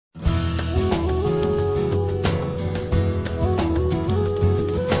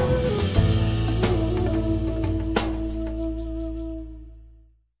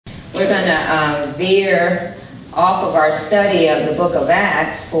to veer off of our study of the book of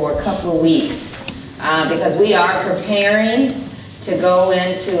Acts for a couple of weeks because we are preparing to go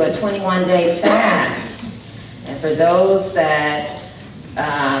into a 21-day fast. And for those that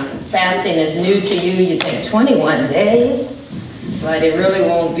fasting is new to you, you think 21 days, but it really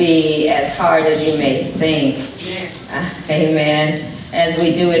won't be as hard as you may think. Amen. As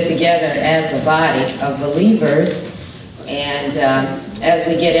we do it together as a body of believers. And as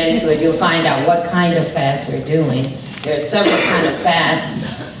we get into it, you'll find out what kind of fast we're doing. There's several kind of fasts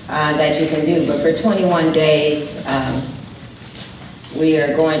that you can do, but for 21 days, we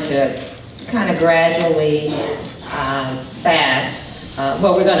are going to kind of gradually fast.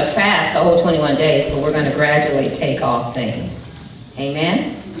 Well, we're going to fast the whole 21 days, but we're going to gradually take off things.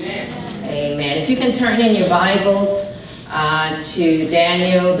 Amen? Amen. Amen. If you can turn in your Bibles to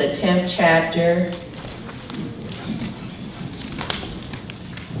Daniel, the 10th chapter.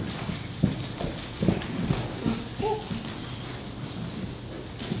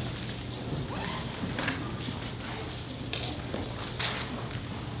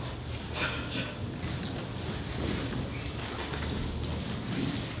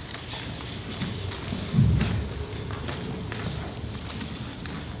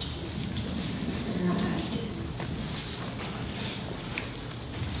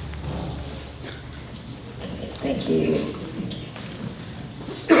 Thank you.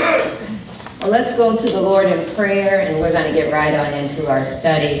 Well, let's go to the Lord in prayer, and we're going to get right on into our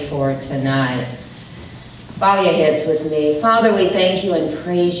study for tonight. Bow your heads with me. Father, we thank you and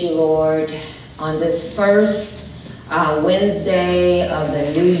praise you, Lord, on this first Wednesday of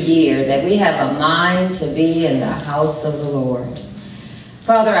the new year, that we have a mind to be in the house of the Lord.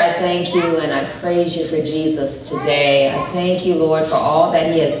 Father, I thank you and I praise you for Jesus today. I thank you, Lord, for all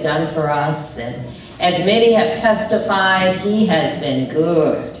that he has done for us. And as many have testified, he has been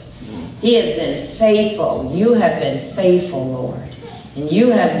good. He has been faithful. You have been faithful, Lord. And you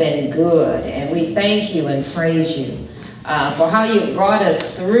have been good. And we thank you and praise you for how you brought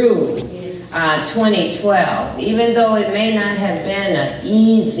us through 2012. Even though it may not have been an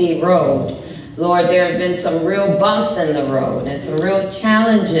easy road, Lord, there have been some real bumps in the road and some real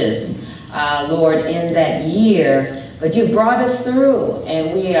challenges, Lord, in that year. But you brought us through,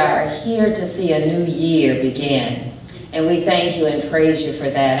 and we are here to see a new year begin. And we thank you and praise you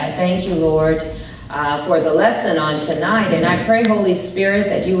for that. I thank you, Lord, for the lesson on tonight. And I pray, Holy Spirit,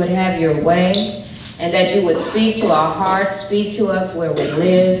 that you would have your way and that you would speak to our hearts, speak to us where we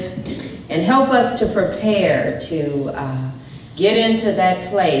live, and help us to prepare to get into that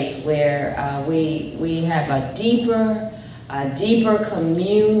place where we have a deeper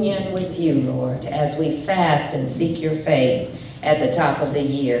communion with you, Lord, as we fast and seek your face at the top of the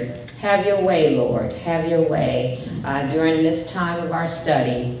year. Have your way, Lord. Have your way during this time of our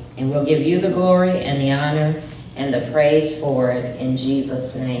study, and we'll give you the glory and the honor and the praise for it in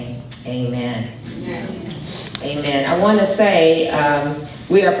Jesus' name. Amen. Amen. Amen. I want to say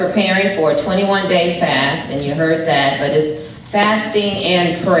we are preparing for a 21-day fast, and you heard that, but it's fasting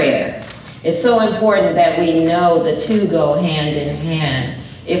and prayer. It's so important that we know the two go hand in hand.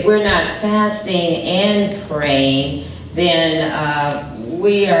 If we're not fasting and praying, then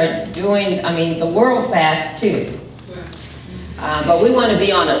we are doing, the world fasts too. But we want to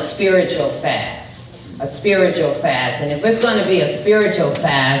be on a spiritual fast. A spiritual fast. And if it's going to be a spiritual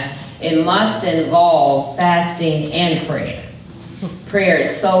fast, it must involve fasting and prayer. Prayer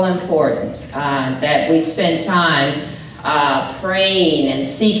is so important that we spend time praying and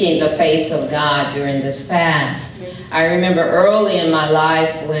seeking the face of God during this fast. I remember early in my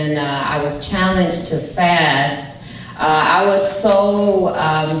life when I was challenged to fast, I was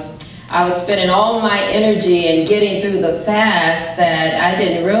spending all my energy in getting through the fast that I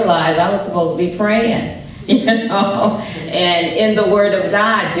didn't realize I was supposed to be praying, and in the Word of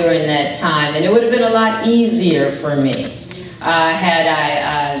God during that time. And it would have been a lot easier for me had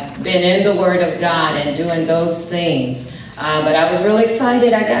I been in the Word of God and doing those things. But I was really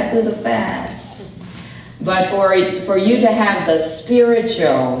excited I got through the fast. But for you to have the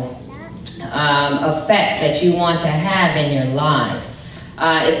spiritual effect that you want to have in your life,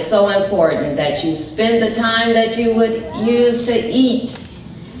 it's so important that you spend the time that you would use to eat.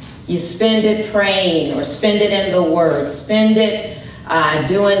 You spend it praying, or spend it in the Word. Spend it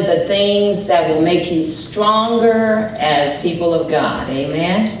doing the things that will make you stronger as people of God.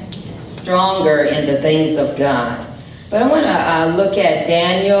 Amen? Stronger in the things of God. But I want to look at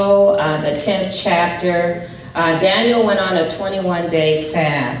Daniel, the 10th chapter. Daniel went on a 21-day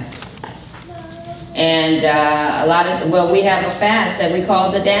fast. And we have a fast that we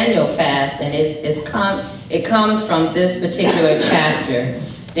call the Daniel fast, and it comes from this particular chapter.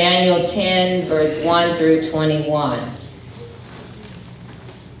 Daniel 10, verse 1 through 21.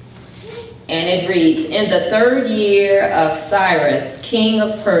 And it reads, "In the 3rd year of Cyrus, king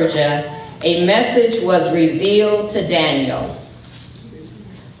of Persia, a message was revealed to Daniel,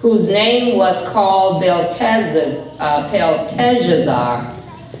 whose name was called Belteshazzar.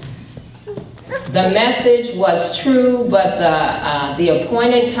 The message was true, but the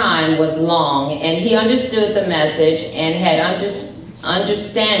appointed time was long, and he understood the message and had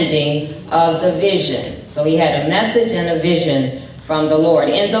understanding of the vision." So he had a message and a vision from the Lord.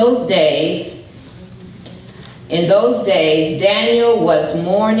 In those days, Daniel was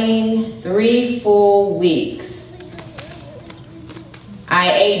mourning 3 full weeks.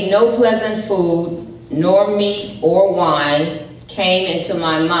 "I ate no pleasant food, nor meat or wine came into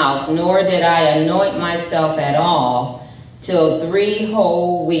my mouth, nor did I anoint myself at all, till 3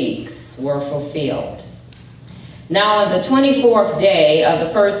 whole weeks were fulfilled. Now on the 24th day of the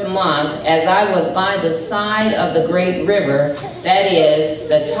 1st month, as I was by the side of the great river, that is,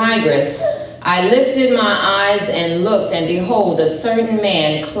 the Tigris, I lifted my eyes and looked, and behold, a certain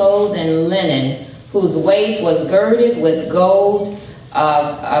man clothed in linen, whose waist was girded with gold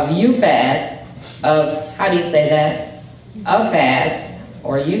of Uphaz, how do you say that? Uphaz,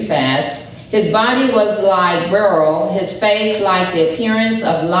 or Uphaz. His body was like beryl, his face like the appearance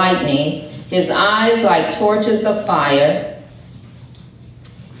of lightning, his eyes like torches of fire,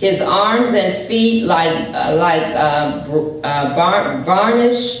 his arms and feet like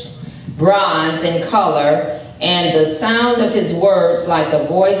varnished bronze in color, and the sound of his words like the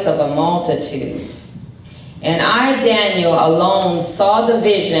voice of a multitude. And I, Daniel, alone saw the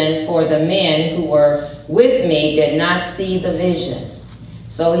vision, for the men who were with me did not see the vision."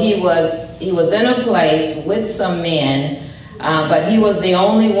 So he was in a place with some men, but he was the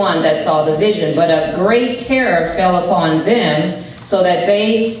only one that saw the vision. But a great terror fell upon them, so that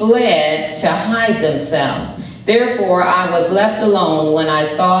they fled to hide themselves. Therefore I was left alone when I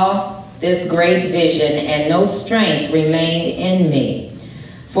saw this great vision, and no strength remained in me.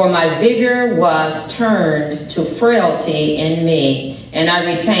 For my vigor was turned to frailty in me, and I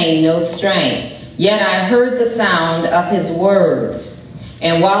retained no strength. Yet I heard the sound of his words.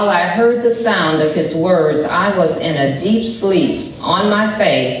 And while I heard the sound of his words, I was in a deep sleep on my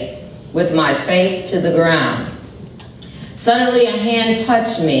face, with my face to the ground. Suddenly a hand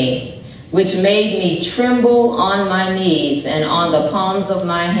touched me, which made me tremble on my knees and on the palms of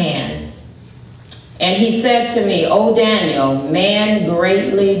my hands. And he said to me, "O Daniel, man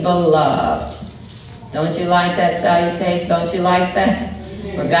greatly beloved." Don't you like that salutation? Don't you like that?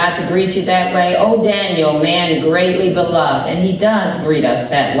 For God to greet you that way? "O Daniel, man greatly beloved." And he does greet us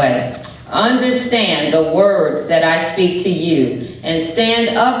that way. "Understand the words that I speak to you, and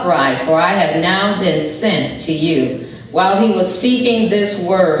stand upright, for I have now been sent to you." While he was speaking this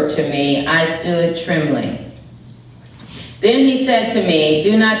word to me, I stood trembling. Then he said to me,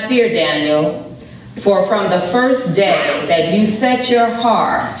 "Do not fear, Daniel, for from the first day that you set your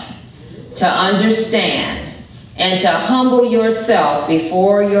heart to understand and to humble yourself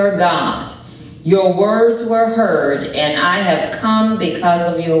before your God, your words were heard, and I have come because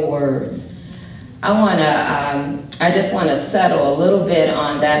of your words." I just want to settle a little bit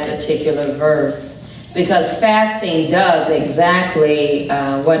on that particular verse, because fasting does exactly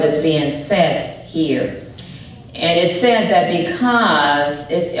what is being said here. And it said that because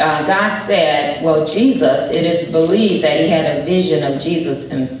God said, well, Jesus, it is believed that he had a vision of Jesus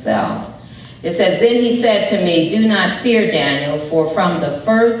himself. It says, "Then he said to me, do not fear, Daniel, for from the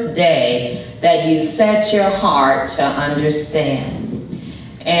first day that you set your heart to understand."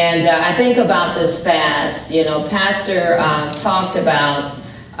 And I think about this fast. You know, Pastor talked about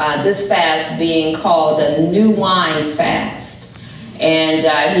this fast being called a new wine fast. And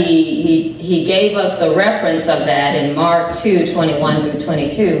he gave us the reference of that in Mark 2:21 through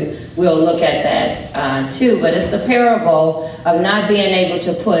 22. We'll look at that too. But it's the parable of not being able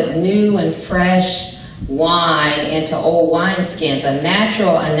to put new and fresh wine into old wineskins. A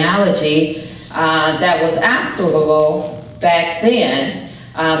natural analogy that was applicable back then,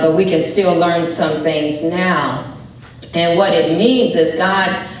 but we can still learn some things now. And what it means is God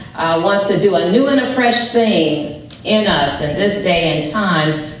wants to do a new and a fresh thing in us in this day and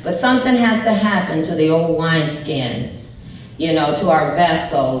time, but something has to happen to the old wineskins, you know, to our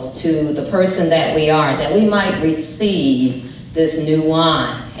vessels, to the person that we are, that we might receive this new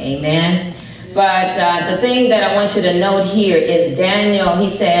wine. Amen. But the thing that I want you to note here is Daniel, he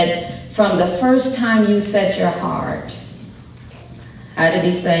said, from the first time you set your heart. How did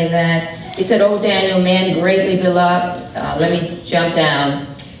he say that? He said, "Oh, Daniel, man greatly beloved." Let me jump down.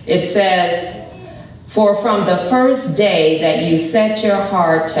 It says, For from the first day that you set your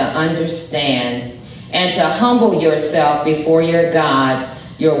heart to understand and to humble yourself before your God,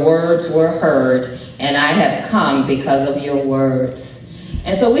 your words were heard, and I have come because of your words.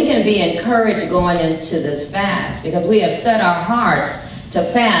 And so we can be encouraged going into this fast because we have set our hearts to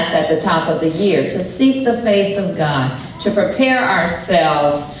fast at the top of the year, to seek the face of God, to prepare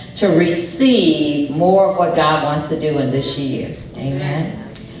ourselves to receive more of what God wants to do in this year. Amen.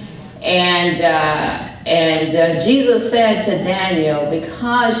 And Jesus said to Daniel,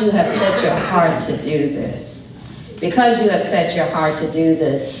 because you have set your heart to do this, because you have set your heart to do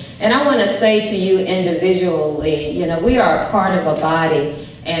this. And I want to say to you individually, you know, we are a part of a body,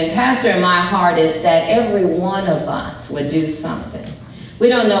 and Pastor, in my heart is that every one of us would do something. We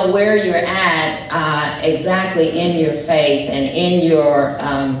don't know where you're at exactly in your faith and in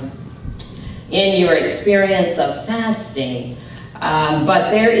your experience of fasting. But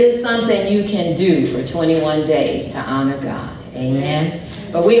there is something you can do for 21 days to honor God. Amen.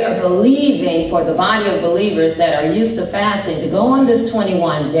 But we are believing for the body of believers that are used to fasting to go on this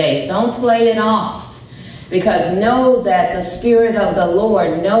 21 days. Don't play it off. Because know that the Spirit of the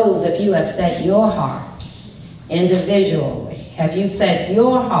Lord knows if you have set your heart individually. Have you set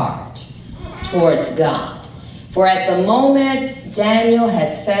your heart towards God? For at the moment Daniel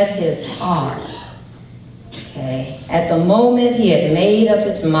had set his heart, okay, at the moment he had made up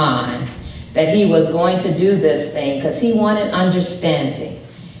his mind that he was going to do this thing because he wanted understanding.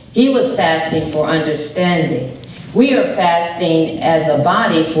 He was fasting for understanding. We are fasting as a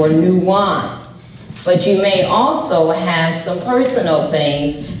body for new wine. But you may also have some personal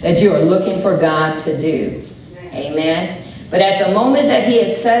things that you are looking for God to do. Amen. But at the moment that he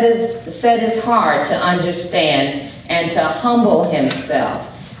had set his heart to understand and to humble himself.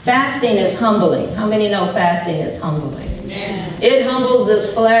 Fasting is humbling. How many know fasting is humbling? Amen. It humbles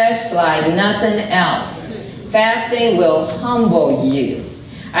this flesh like nothing else. Fasting will humble you.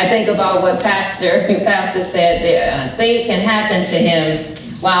 I think about what Pastor said there. Things can happen to him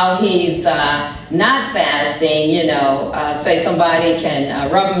while he's not fasting, you know. Say somebody can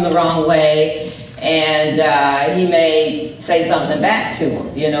rub him the wrong way, and he may say something back to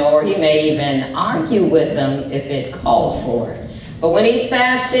him, you know, or he may even argue with them if it called for it. But when he's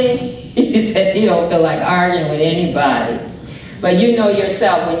fasting, he said he don't feel like arguing with anybody. But you know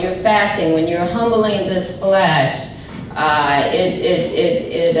yourself, when you're fasting, when you're humbling this flesh,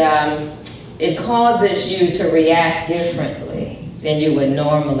 it causes you to react differently than you would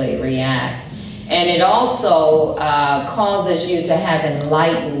normally react. And it also causes you to have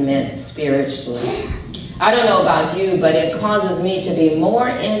enlightenment spiritually. I don't know about you, but it causes me to be more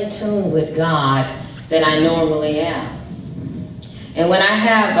in tune with God than I normally am. And when I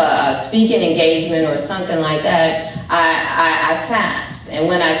have a speaking engagement or something like that, I fast. And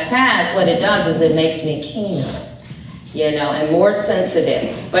when I fast, what it does is it makes me keener, you know, and more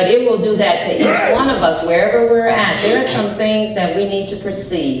sensitive. But it will do that to each one of us, wherever we're at. There are some things that we need to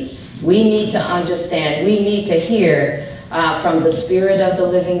perceive. We need to understand. We need to hear from the Spirit of the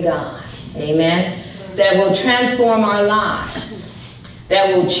living God. Amen. That will transform our lives.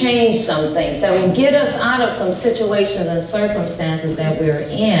 That will change some things. That will get us out of some situations and circumstances that we're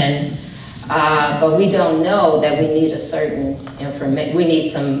in. But we don't know that we need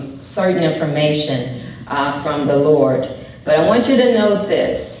some certain information from the Lord. But I want you to note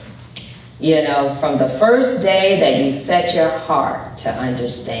this. You know, from the first day that you set your heart to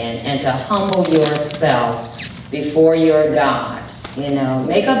understand and to humble yourself before your God, you know,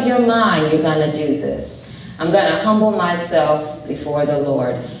 make up your mind you're going to do this. I'm going to humble myself before the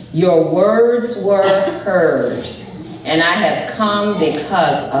Lord. Your words were heard, and I have come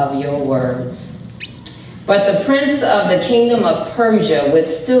because of your words. But the prince of the kingdom of Persia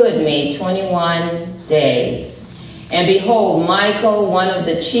withstood me 21 days. And behold, Michael, one of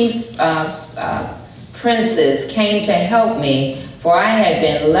the chief princes, came to help me, for I had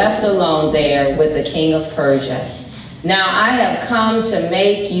been left alone there with the king of Persia. Now I have come to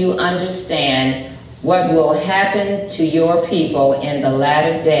make you understand what will happen to your people in the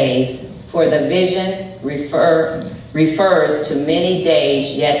latter days, for the vision refers to many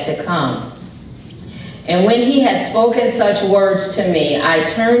days yet to come. And when he had spoken such words to me, I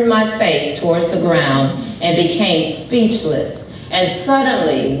turned my face towards the ground and became speechless. And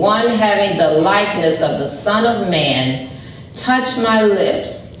suddenly one having the likeness of the Son of Man touched my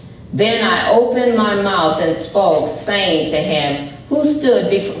lips. Then I opened my mouth and spoke, saying to him, who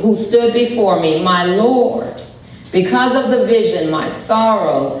stood before me, my Lord, because of the vision, my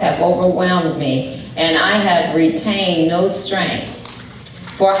sorrows have overwhelmed me, and I have retained no strength.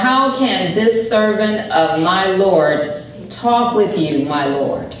 For how can this servant of my Lord talk with you, my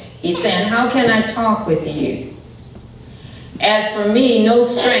Lord? He's saying, how can I talk with you? As for me, no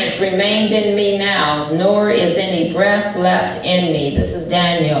strength remained in me now, nor is any breath left in me. This is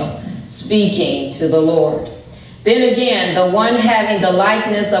Daniel speaking to the Lord. Then again, the one having the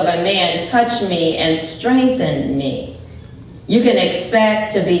likeness of a man touched me and strengthened me. You can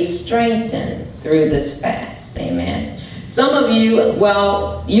expect to be strengthened through this fast. Amen. Some of you,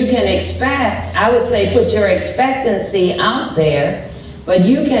 well, you can expect, I would say put your expectancy out there, but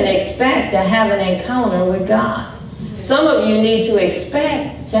you can expect to have an encounter with God. Some of you need to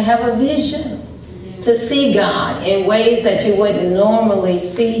expect to have a vision, to see God in ways that you wouldn't normally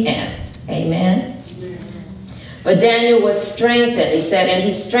see him. Amen. But Daniel was strengthened, he said, and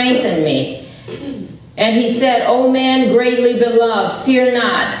he strengthened me. And he said, O man greatly beloved, fear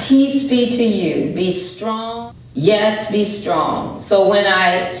not, peace be to you, be strong. Yes, be strong. So when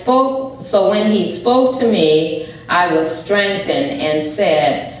he spoke to me, I was strengthened and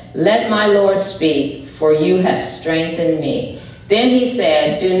said, let my Lord speak, for you have strengthened me. Then he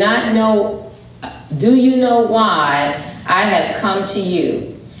said, do you know why I have come to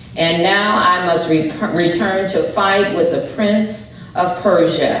you? And now I must return to fight with the prince of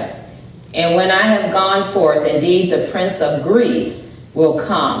Persia. And when I have gone forth, indeed the prince of Greece will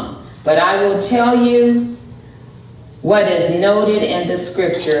come. But I will tell you what is noted in the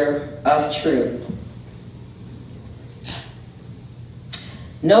scripture of truth.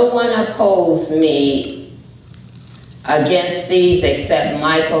 No one opposed me against these except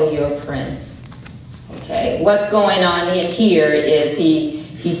Michael, your prince. Okay, what's going on in here is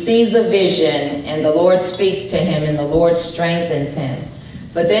he sees a vision and the Lord speaks to him and the Lord strengthens him.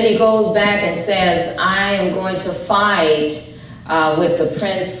 But then he goes back and says, I am going to fight with the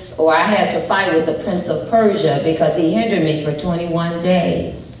prince, or I had to fight with the prince of Persia because he hindered me for 21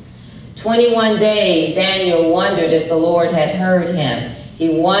 days. 21 days, Daniel wondered if the Lord had heard him. He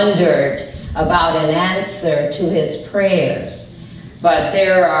wondered about an answer to his prayers. But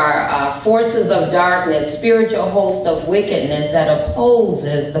there are forces of darkness, spiritual host of wickedness that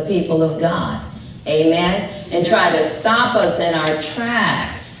opposes the people of God. Amen? And try to stop us in our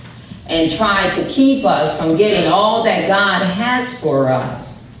tracks and try to keep us from getting all that God has for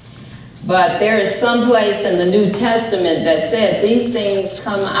us. But there is some place in the New Testament that said these things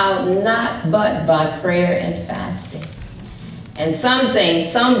come out not but by prayer and fasting. And some things,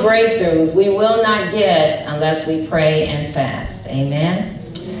 some breakthroughs we will not get unless we pray and fast. Amen?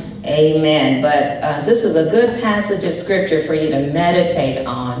 Amen. But this is a good passage of scripture for you to meditate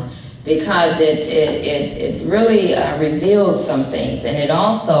on, because it really reveals some things, and it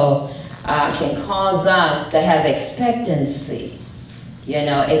also can cause us to have expectancy. You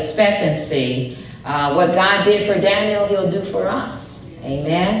know, expectancy. What God did for Daniel, he'll do for us.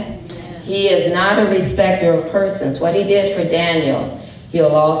 Amen? He is not a respecter of persons. What he did for Daniel, he'll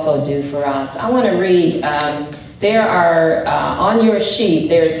also do for us. I want to read, there are, on your sheet,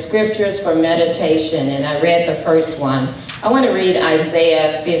 there's scriptures for meditation, and I read the first one. I want to read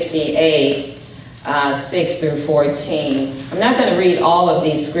Isaiah 58, 6 through 14. I'm not going to read all of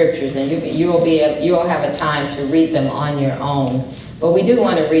these scriptures, and you'll have a time to read them on your own. But we do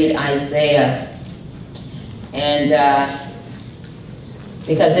want to read Isaiah, and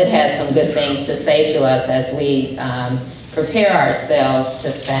because it has some good things to say to us as we prepare ourselves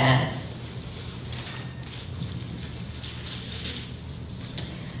to fast.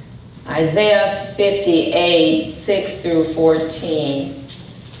 Isaiah 58, 6 through 14.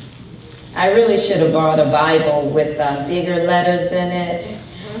 I really should have brought a Bible with bigger letters in it.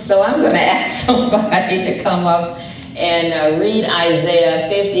 So I'm going to ask somebody to come up and read Isaiah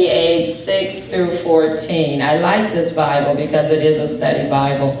 58, 6 through 14. I like this Bible because it is a study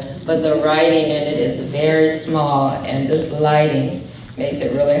Bible, but the writing in it is very small, and this lighting makes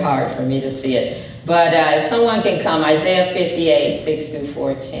it really hard for me to see it. But if someone can come, Isaiah 58, 6 through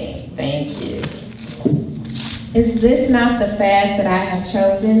 14. Thank you. Is this not the fast that I have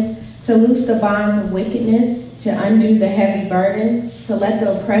chosen? To loose the bonds of wickedness, to undo the heavy burdens, to let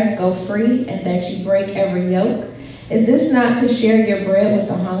the oppressed go free, and that you break every yoke? Is this not to share your bread with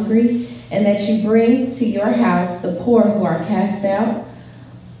the hungry, and that you bring to your house the poor who are cast out?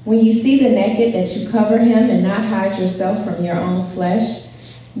 When you see the naked, that you cover him and not hide yourself from your own flesh?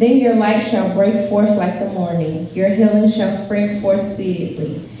 Then your light shall break forth like the morning, your healing shall spring forth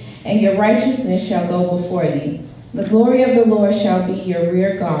speedily, and your righteousness shall go before you. The glory of the Lord shall be your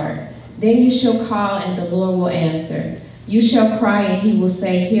rear guard. Then you shall call, and the Lord will answer. You shall cry, and he will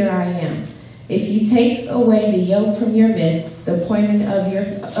say, Here I am. If you take away the yoke from your midst, the pointing of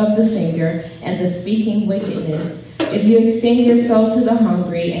the finger, and the speaking wickedness, if you extend your soul to the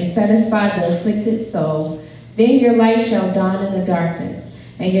hungry and satisfy the afflicted soul, then your light shall dawn in the darkness,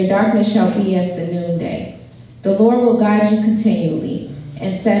 and your darkness shall be as the noonday. The Lord will guide you continually,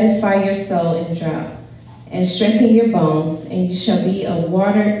 and satisfy your soul in drought, and strengthen your bones, and you shall be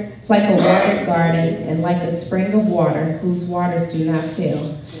like a watered garden, and like a spring of water, whose waters do not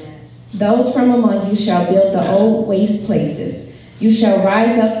fail. Those from among you shall build the old waste places. You shall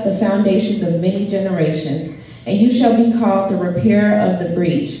rise up the foundations of many generations, and you shall be called the repairer of the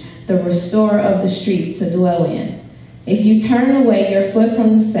breach, the restorer of the streets to dwell in. If you turn away your foot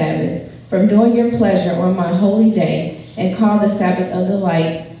from the Sabbath, from doing your pleasure on my holy day, and call the Sabbath of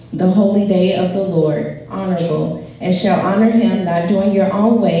delight, the holy day of the Lord, honorable, and shall honor him, not doing your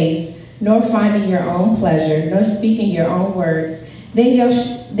own ways, nor finding your own pleasure, nor speaking your own words, then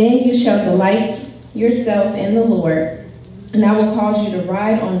you shall delight yourself in the Lord, and I will cause you to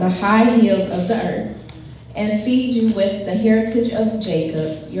ride on the high hills of the earth, and feed you with the heritage of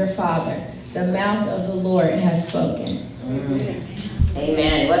Jacob, your father. The mouth of the Lord has spoken.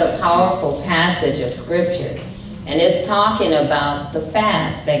 Amen. What a powerful passage of scripture. And it's talking about the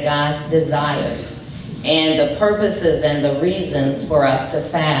fast that God desires, and the purposes and the reasons for us to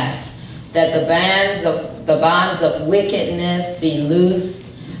fast. That the bonds of wickedness be loosed,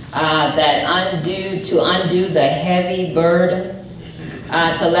 to undo the heavy burdens,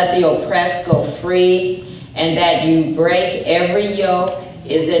 to let the oppressed go free, and that you break every yoke.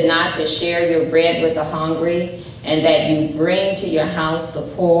 Is it not to share your bread with the hungry, and that you bring to your house the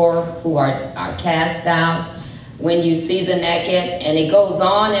poor who are cast out when you see the naked? And it goes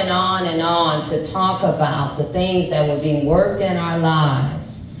on and on and on to talk about the things that were being worked in our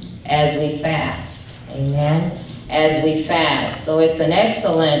lives as we fast. Amen? As we fast. So it's an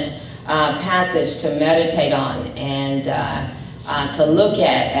excellent passage to meditate on and to look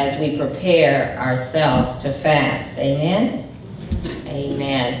at as we prepare ourselves to fast. Amen?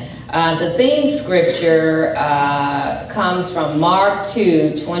 Amen. The theme scripture comes from Mark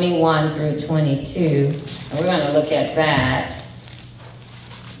 2, 21 through 22. And we're going to look at that.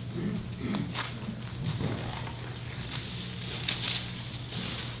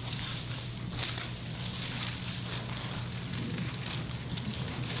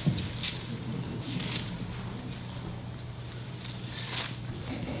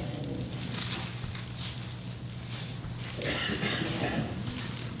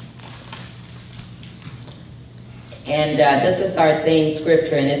 And this is our theme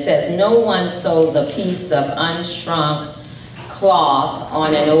scripture, and it says, "No one sews a piece of unshrunk cloth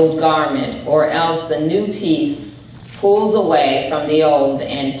on an old garment, or else the new piece pulls away from the old,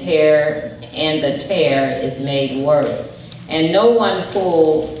 and the tear is made worse. And no one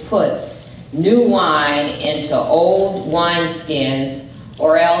puts new wine into old wineskins,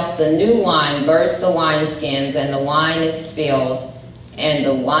 or else the new wine bursts the wineskins, and the wine is spilled, and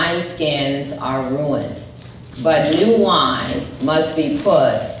the wineskins are ruined. But new wine must be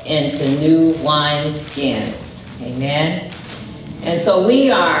put into new wineskins." Amen. And so we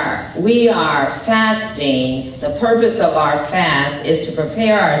are fasting. The purpose of our fast is to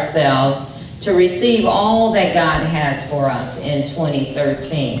prepare ourselves to receive all that God has for us in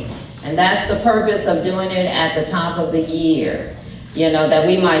 2013. And that's the purpose of doing it at the top of the year. You know, that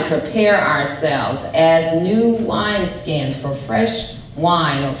we might prepare ourselves as new wineskins for fresh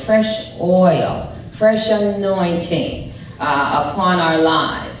wine or fresh oil, fresh anointing upon our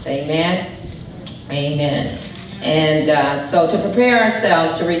lives. Amen? Amen. And so to prepare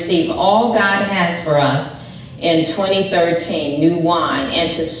ourselves to receive all God has for us in 2013, new wine,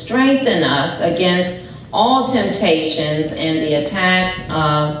 and to strengthen us against all temptations and the attacks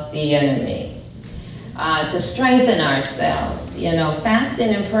of the enemy. To strengthen ourselves. You know, fasting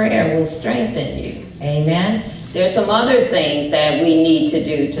and prayer will strengthen you. Amen? There's some other things that we need to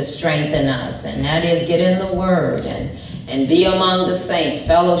do to strengthen us, and that is get in the Word and be among the saints,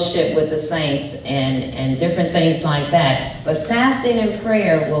 fellowship with the saints, and different things like that. But fasting and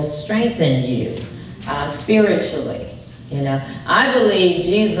prayer will strengthen you spiritually. You know, I believe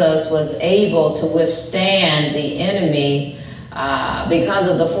Jesus was able to withstand the enemy because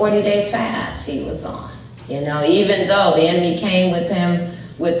of the 40-day fast he was on. You know, even though the enemy came with him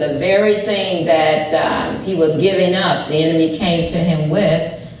with the very thing that he was giving up, the enemy came to him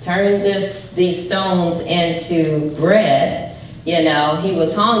with, turned these stones into bread. You know, he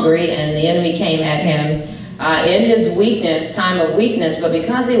was hungry, and the enemy came at him in his weakness, time of weakness, but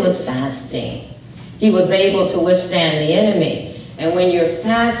because he was fasting, he was able to withstand the enemy. And when you're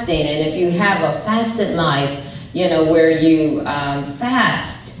fasting, and if you have a fasted life, you know, where you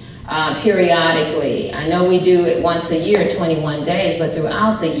fast periodically. I know we do it once a year, 21 days, but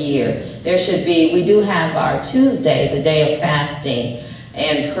throughout the year, we do have our Tuesday, the day of fasting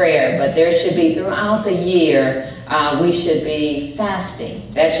and prayer, but there should be throughout the year we should be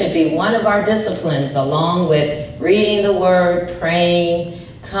fasting. That should be one of our disciplines, along with reading the Word, praying,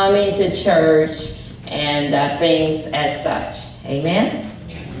 coming to church, and things as such. Amen?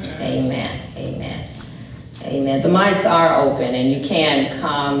 Amen. Amen. Amen. The mics are open, and you can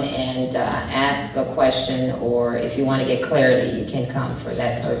come and ask a question, or if you want to get clarity, you can come for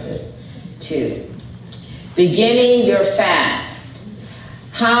that purpose too. Beginning your fast.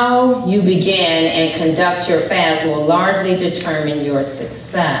 How you begin and conduct your fast will largely determine your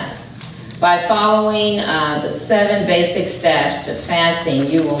success. By following the 7 basic steps to fasting,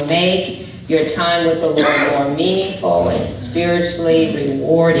 you will make your time with the Lord more meaningful and spiritually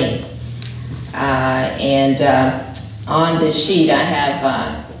rewarding. On the sheet I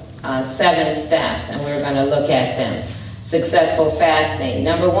have 7 steps, and we're going to look at them. Successful fasting.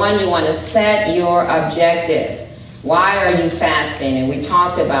 Number 1, you want to set your objective. Why are you fasting? And we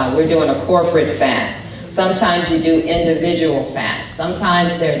talked about we're doing a corporate fast. Sometimes you do individual fasts.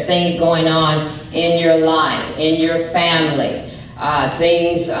 Sometimes there are things going on in your life, in your family.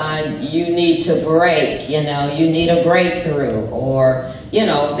 Things you need to break, you need a breakthrough, or,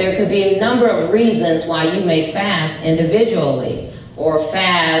 there could be a number of reasons why you may fast individually, or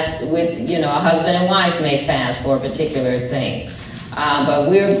fast with, a husband and wife may fast for a particular thing. But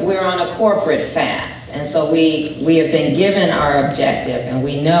we're on a corporate fast, and so we have been given our objective, and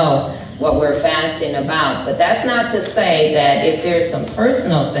we know what we're fasting about. But that's not to say that if there's some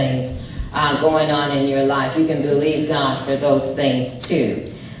personal things going on in your life, you can believe God for those things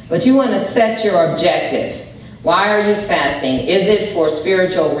too. But you want to set your objective. Why are you fasting? Is it for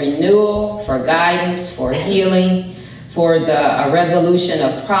spiritual renewal, for guidance, for healing, for the resolution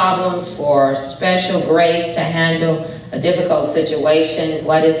of problems, for special grace to handle a difficult situation?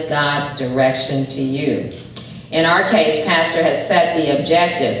 What is God's direction to you? In our case, Pastor has set the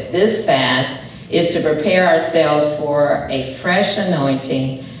objective. This fast is to prepare ourselves for a fresh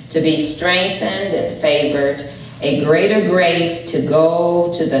anointing, to be strengthened and favored, a greater grace to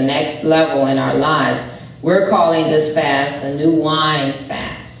go to the next level in our lives. We're calling this fast a new wine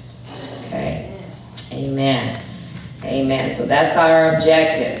fast. Okay? Amen. Amen. So that's our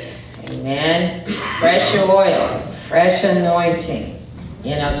objective. Amen. Fresh oil, fresh anointing,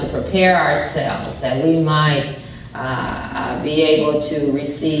 to prepare ourselves that we might be able to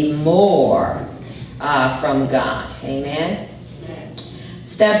receive more from God. Amen.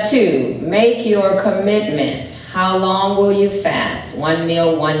 Step 2, make your commitment. How long will you fast? 1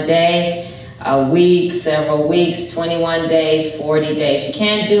 meal, 1 day, a week, several weeks, 21 days, 40 days. You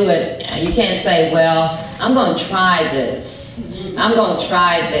can't do it. You can't say, well, I'm going to try this. I'm going to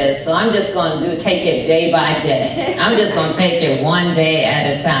try this, so I'm just going to take it day by day. I'm just going to take it 1 day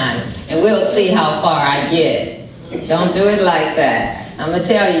at a time, and we'll see how far I get. Don't do it like that. I'm going to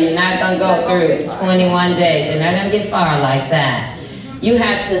tell you, you're not going to go through 21 days. You're not going to get far like that. You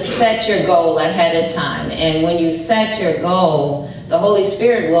have to set your goal ahead of time. And when you set your goal, the Holy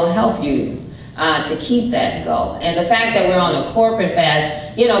Spirit will help you to keep that goal. And the fact that we're on a corporate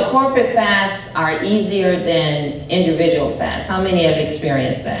fast, corporate fasts are easier than individual fasts. How many have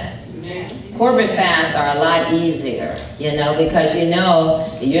experienced that? Corporate fasts are a lot easier, because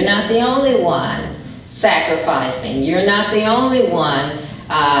you're not the only one sacrificing. You're not the only one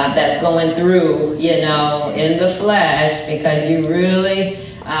that's going through, in the flesh, because you really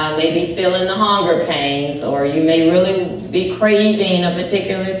may be feeling the hunger pains, or you may really be craving a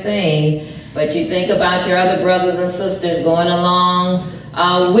particular thing, but you think about your other brothers and sisters going along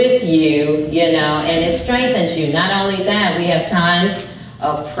with you, and it strengthens you. Not only that, we have times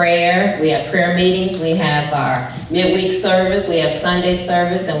of prayer. We have prayer meetings. We have our midweek service. We have Sunday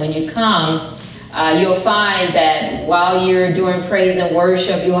service, and when you come, you'll find that while you're doing praise and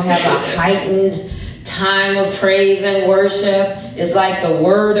worship, you'll have a heightened time of praise and worship. It's like the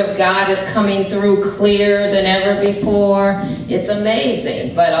Word of God is coming through clearer than ever before. It's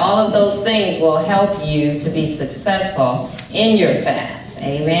amazing. But all of those things will help you to be successful in your fast.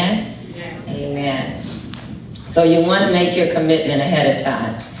 Amen? Amen. So you want to make your commitment ahead of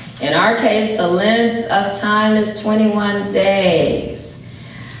time. In our case, the length of time is 21 days.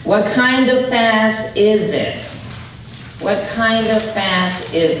 What kind of fast is it? What kind of fast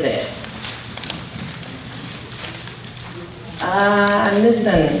is it? I'm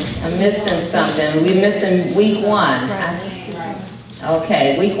missing something. We're missing week 1.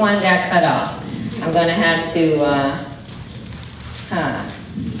 Okay, week 1 got cut off. I'm going to have to,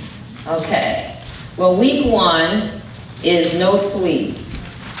 okay. Well, week 1 is no sweets.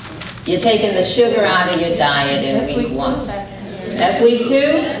 You're taking the sugar out of your diet in week 1. That's week 2?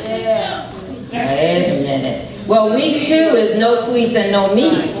 Yeah. Wait a minute. Well, week 2 is no sweets and no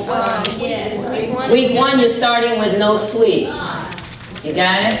meats. Yeah. Week 1, you're starting with no sweets. You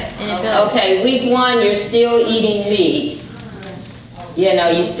got it? Okay, week 1, you're still eating meat. You know,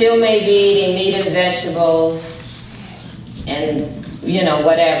 you still may be eating meat and vegetables and, you know,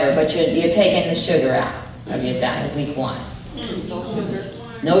 whatever, but you're taking the sugar out of your diet, week 1.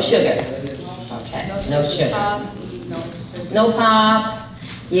 No sugar. Okay, no sugar. No pop.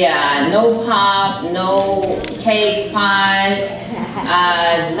 Yeah, no pop, no cakes, pies.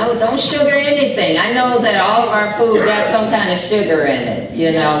 No, don't sugar anything. I know that all of our food got some kind of sugar in it.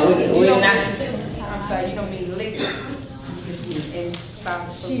 You know, we're not. I'm sorry, you don't mean liquid.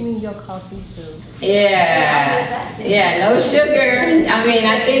 She means your coffee too. Yeah, no sugar. I mean,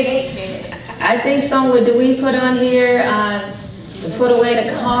 I think some would. Do we put on here to put away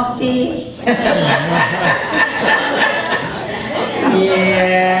the coffee?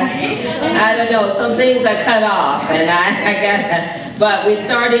 Yeah, I don't know. Some things are cut off, and I gotta. But we're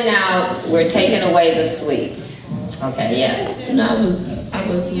starting out. We're taking away the sweets. Okay, yes. You know, I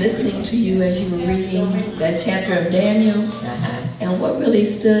was listening to you as you were reading that chapter of Daniel, and what really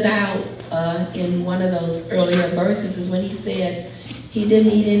stood out in one of those earlier verses is when he said he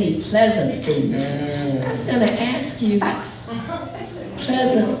didn't eat any pleasant food. I was going to ask you,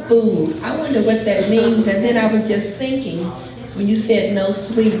 pleasant food. I wonder what that means, and then I was just thinking. When you said no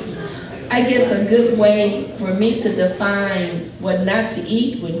sweets, I guess a good way for me to define what not to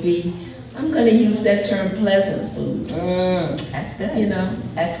eat would be, I'm going to use that term pleasant food. That's good. You know?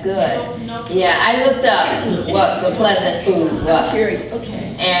 That's good. Yeah, I looked up what the pleasant food was. Curious.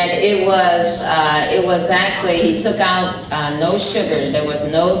 Okay. And it was actually, he took out no sugar, there was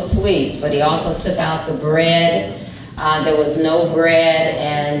no sweets, but he also took out the bread. There was no bread,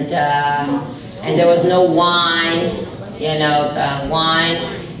 and there was no wine. You know, wine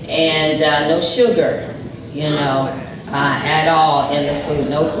and no sugar, you know, at all in the food,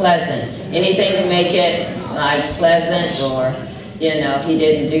 no pleasant. Anything to make it like pleasant or, you know, he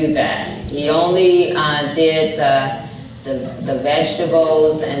didn't do that. He only did the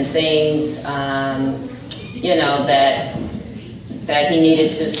vegetables and things, you know, that he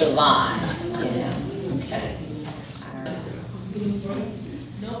needed to survive, you know, okay.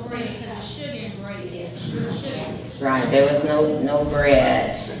 No bread, because sugar and bread is sugar. Right, there was no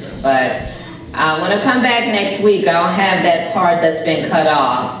bread. But when I come back next week, I'll have that part that's been cut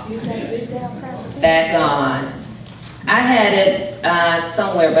off back on. I had it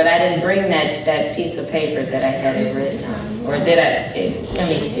somewhere, but I didn't bring that piece of paper that I had it written on. Or did I? Let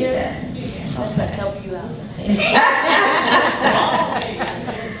me see that. Okay. Help you out.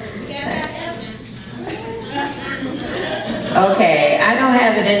 Okay, I don't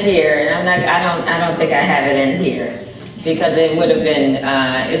have it in here, and I don't think I have it in here because it would have been.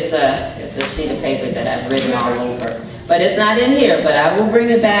 It's a sheet of paper that I've written all over, but it's not in here. But I will bring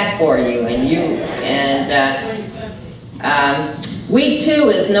it back for you, and week 2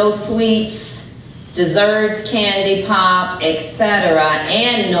 is no sweets, desserts, candy, pop, etc.,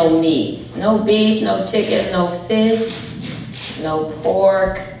 and no meats, no beef, no chicken, no fish, no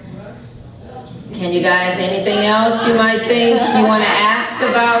pork. Can you guys, anything else you might think you want to ask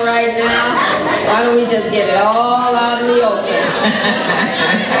about right now? Why don't we just get it all out in the open?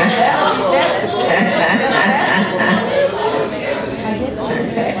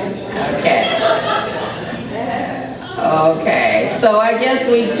 Okay, so I guess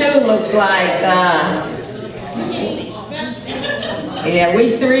week 2 looks like, yeah,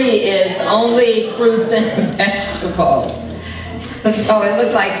 week 3 is only fruits and vegetables. So it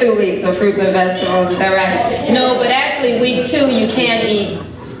looks like 2 weeks of fruits and vegetables, is that right? No, but actually week 2 you can't eat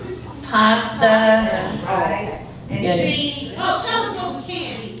pasta. And cheese. Oh, tell us what we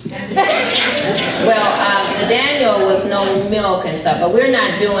can eat. Well, the Daniel was no milk and stuff, but we're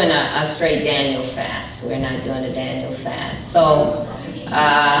not doing a straight Daniel fast. We're not doing a Daniel fast. So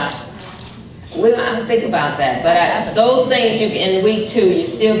we're gonna think about that. But those things in week 2 you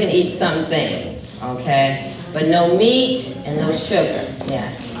still can eat some things, okay? But no meat and no sugar.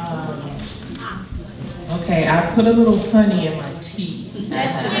 Yes. Okay, I put a little honey in my tea.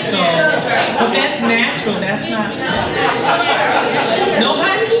 So, but that's natural. That's not. No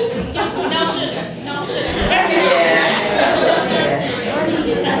honey? Yeah.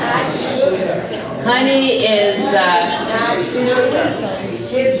 Honey is.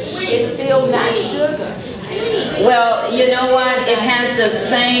 It's still not sugar. Well, you know what? It has the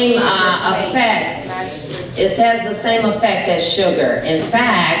same effect. It has the same effect as sugar. In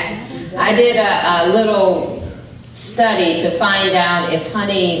fact, I did a little study to find out if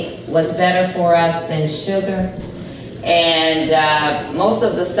honey was better for us than sugar. And most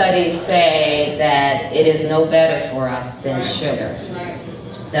of the studies say that it is no better for us than sugar.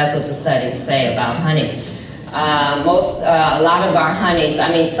 That's what the studies say about honey. A lot of our honeys,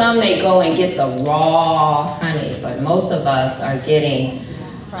 I mean, some may go and get the raw honey, but most of us are getting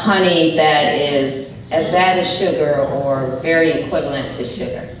honey that is as bad as sugar or very equivalent to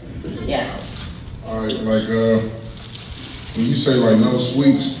sugar. Yes. All right, like when you say like no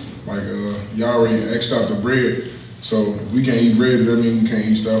sweets, like you already X'd out the bread. So if we can't eat bread, that means we can't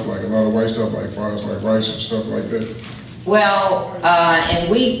eat stuff like a lot of white stuff like fries, like rice and stuff like that. Well, in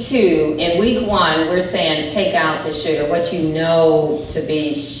week 2, in week 1, we're saying take out the sugar, what you know to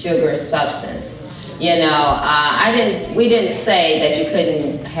be sugar substance. You know, we didn't say that you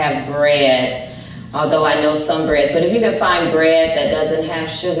couldn't have bread, although I know some breads, but if you can find bread that doesn't have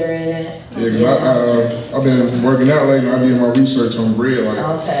sugar in it. Yeah, cause I've been working out lately, I did my research on bread,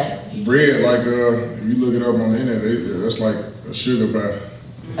 like bread, like if you look it up on the internet, that's like a sugar pie.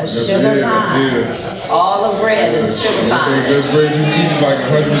 A sugar pie. Yeah. All the bread is sugar pie. That's bread you eat is like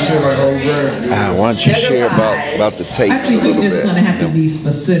 100% like whole bread. Yeah. Why don't you share about the tapes? I think we're just going to have to be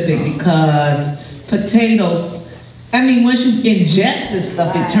specific because potatoes, I mean, once you ingest this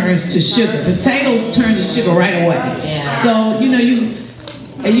stuff, it turns to sugar. Potatoes turn to sugar right away. Yeah. So, you know,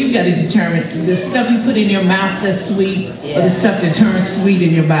 you've got to determine the stuff you put in your mouth that's sweet or the stuff that turns sweet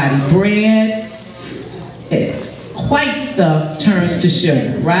in your body. Bread, white stuff turns to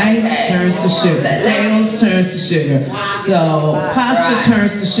sugar, right? Turns to sugar. Potatoes turns to sugar. So pasta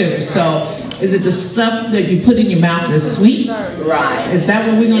turns to sugar. So is it the stuff that you put in your mouth that's sweet? Right. Is that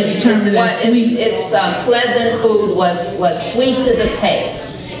what we're going to determine that's sweet? It's pleasant food was sweet to the taste.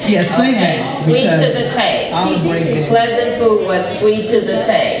 Yes, say that. Sweet to the taste. I'll break it. Pleasant food was sweet to the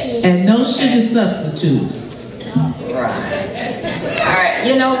taste. And no sugar substitutes. Right. All right,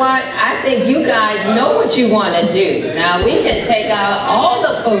 you know what? I think you guys know what you want to do. Now we can take out all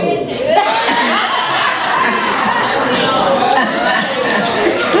the food.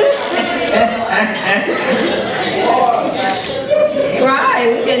 Right,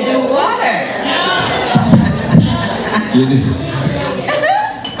 we can do water.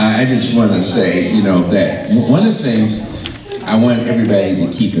 I just want to say, you know, that one of the things I want everybody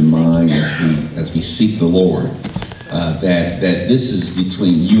to keep in mind as we seek the Lord, that this is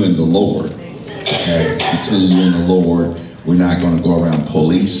between you and the Lord. Okay? It's between you and the Lord. We're not going to go around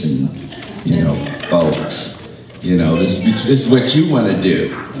policing, you know, folks. You know, this is what you want to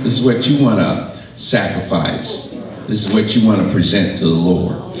do. This is what you want to sacrifice. This is what you want to present to the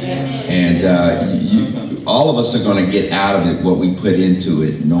Lord. And all of us are going to get out of it what we put into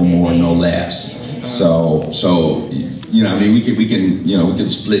it, no more, no less. So you know, I mean, we can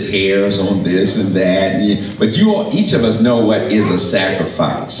split hairs on this and that, but each of us know what is a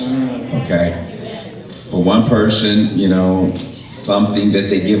sacrifice. Okay, for one person, you know, something that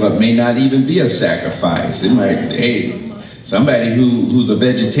they give up may not even be a sacrifice. It might, hey, somebody who's a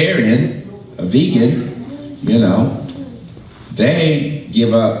vegetarian, a vegan, you know, they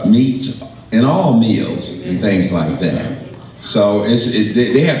give up meat in all meals and things like that. So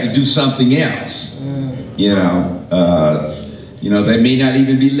they have to do something else. You know, they may not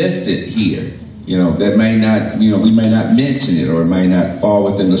even be listed here. You know, that may not, you know, we may not mention it, or it may not fall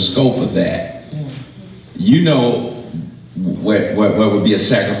within the scope of that. You know what would be a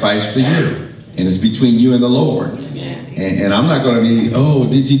sacrifice for you, and it's between you and the Lord. And I'm not going to be, oh,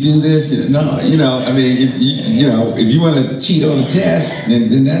 did you do this? No, you know, I mean, if you want to cheat on the test,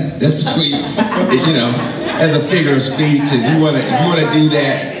 then that's between, you know, as a figure of speech. If you want to do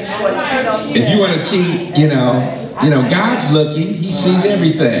that, if you want to cheat, you know, God's looking. He sees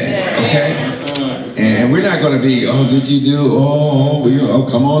everything. Okay. And we're not going to be, oh, did you do? Oh,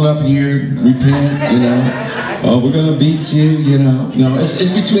 come on up here, repent. You know, oh, we're going to beat you. You know, no, it's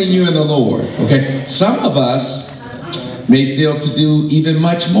between you and the Lord. Okay. Some of us may feel to do even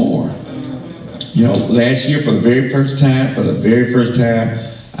much more. You know, last year for the very first time,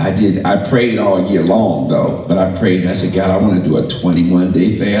 I prayed all year long though, but I prayed and I said, God, I want to do a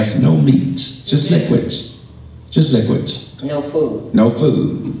 21-day fast, no meats, just liquids. No food. No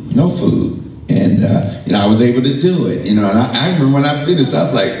food. And, you know, I was able to do it, you know, and I remember when I finished, I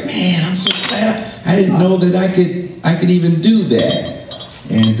was like, man, I'm so glad. I didn't know that I could even do that.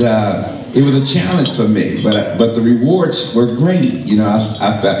 And, it was a challenge for me, but the rewards were great. You know,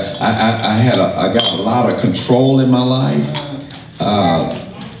 I got a lot of control in my life.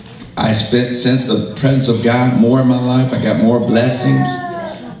 I sensed the presence of God more in my life. I got more blessings.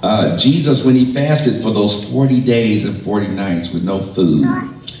 Jesus, when he fasted for those 40 days and 40 nights with no food,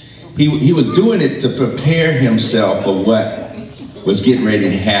 he was doing it to prepare himself for what was getting ready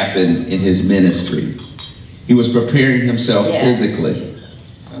to happen in his ministry. He was preparing himself physically.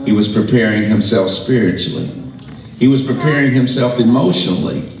 He was preparing himself spiritually. He was preparing himself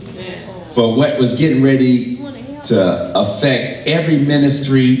emotionally for what was getting ready to affect every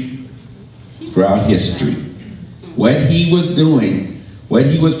ministry throughout history. What he was doing, what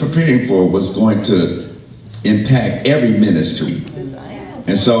he was preparing for, was going to impact every ministry.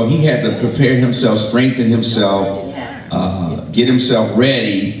 And so he had to prepare himself, strengthen himself, get himself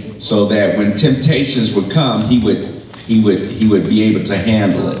ready so that when temptations would come, he would be able to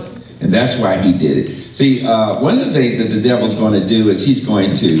handle it. And that's why he did it. See, one of the things that the devil's going to do is he's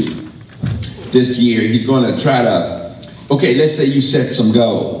going to, this year, he's going to try to, okay, let's say you set some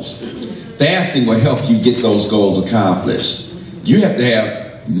goals. Fasting will help you get those goals accomplished. You have to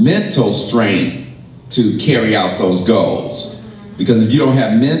have mental strength to carry out those goals. Because if you don't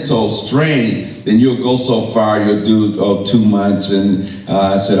have mental strength, then you'll go so far, you'll do 2 months, and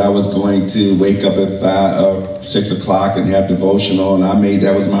I said I was going to wake up at 5 or 6 o'clock and have devotional, and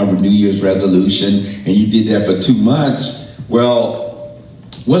that was my New Year's resolution, and you did that for 2 months. Well,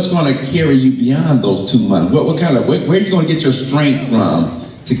 what's going to carry you beyond those 2 months? Where are you going to get your strength from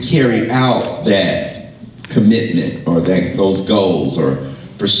to carry out that commitment or those goals or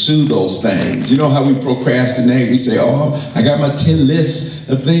pursue those things? You know how we procrastinate? We say, oh, I got my 10 list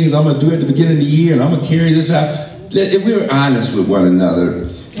of things I'm going to do at the beginning of the year, and I'm going to carry this out. If we were honest with one another,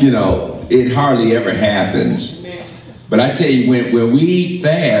 it hardly ever happens. But I tell you, when we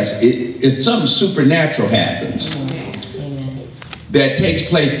fast, it's something supernatural happens that takes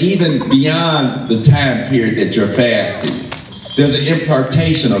place even beyond the time period that you're fasting. There's an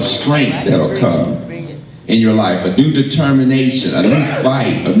impartation of strength that'll come in your life, a new determination, a new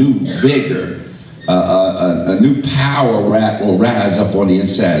fight, a new vigor, a new power will rise up on the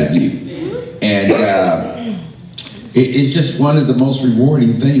inside of you. And it's just one of the most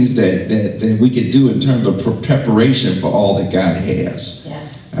rewarding things that we could do in terms of preparation for all that God has. Yeah.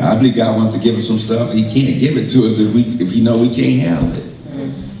 I believe God wants to give us some stuff. He can't give it to us if He know we can't handle it.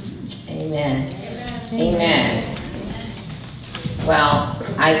 Amen. Amen. Well,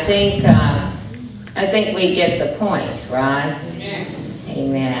 I think we get the point, right?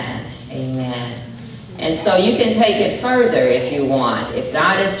 Amen. Amen. And so you can take it further if you want. If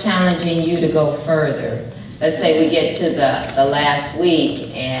God is challenging you to go further, let's say we get to the last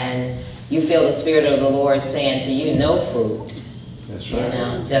week and you feel the Spirit of the Lord saying to you, no food. That's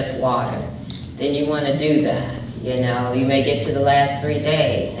right. Just water. Then you want to do that. You may get to the last 3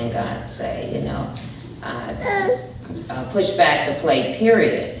 days and God say, push back the plate,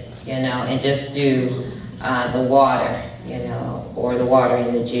 period, and just do the water, or the water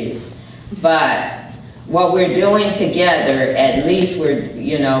and the juice. But what we're doing together, at least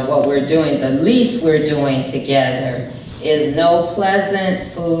the least we're doing together is no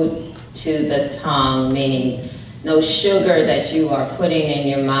pleasant food to the tongue, meaning no sugar that you are putting in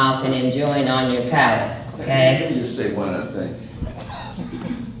your mouth and enjoying on your palate, okay? Let me just say one other thing.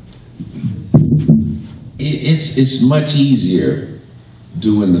 It's much easier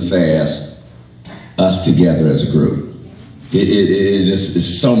doing the fast, us together as a group. It just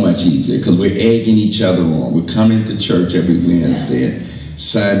is so much easier because we're egging each other on. We're coming to church every Wednesday and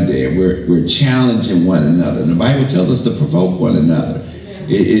Sunday, and we're challenging one another. And the Bible tells us to provoke one another.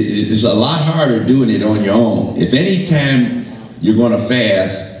 It's a lot harder doing it on your own. If any time you're going to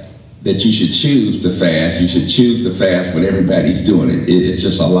fast that you should choose to fast, you should choose to fast when everybody's doing it. It's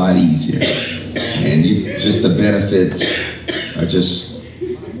just a lot easier. And just the benefits are just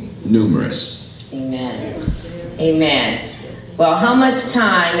numerous. Amen. Amen. Well, how much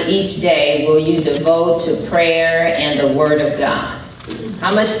time each day will you devote to prayer and the Word of God?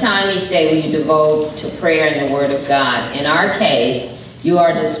 How much time each day will you devote to prayer and the Word of God? In our case, you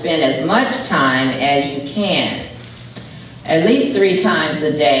are to spend as much time as you can. At least 3 times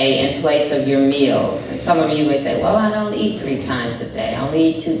a day in place of your meals. And some of you may say, well, I don't eat 3 times a day. I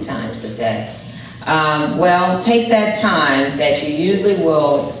only eat 2 times a day. Well, take that time that you usually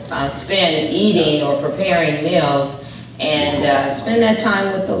will spend eating or preparing meals and spend that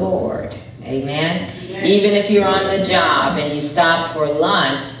time with the Lord. Amen? Even if you're on the job and you stop for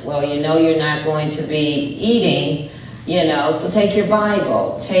lunch, well, you're not going to be eating, so take your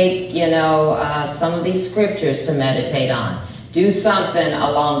Bible. Take, some of these scriptures to meditate on. Do something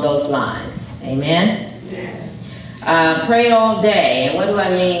along those lines. Amen? Pray all day. And what do I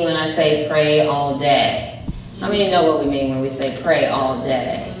mean when I say pray all day? How many know what we mean when we say pray all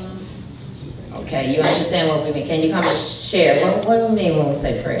day? Okay, you understand what we mean. Can you come and share? What do we mean when we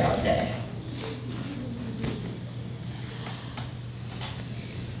say pray all day?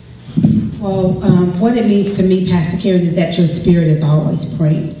 Well, what it means to me, Pastor Caren, is that your spirit is always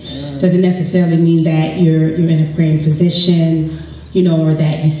praying. Doesn't necessarily mean that you're in a praying position, or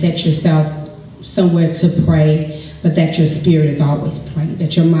that you set yourself somewhere to pray. but that your spirit is always praying,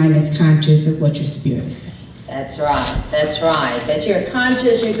 that your mind is conscious of what your spirit is saying. That's right. That's right. That you're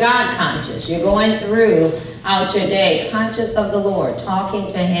conscious, you're God conscious. You're going throughout your day conscious of the Lord, talking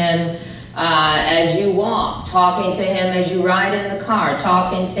to Him as you walk, talking to Him as you ride in the car,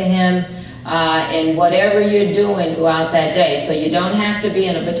 talking to Him in whatever you're doing throughout that day. So you don't have to be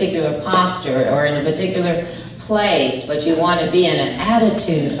in a particular posture or in a particular place, but you want to be in an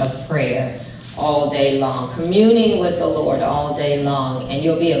attitude of prayer all day long, communing with the Lord all day long, and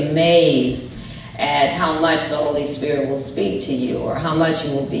you'll be amazed at how much the Holy Spirit will speak to you, or how much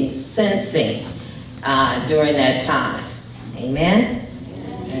you will be sensing during that time. Amen?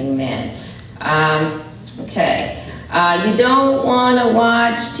 Amen. Okay. You don't want to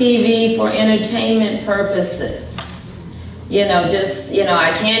watch TV for entertainment purposes. You know, just,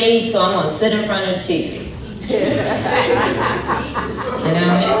 I can't eat, so I'm going to sit in front of the TV.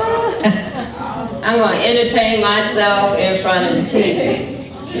 I'm going to entertain myself in front of the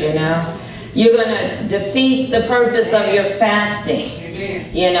TV, You're going to defeat the purpose of your fasting.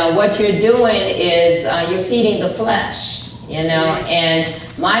 What you're doing is you're feeding the flesh, and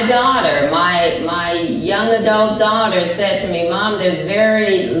my daughter, my young adult daughter said to me, Mom, there's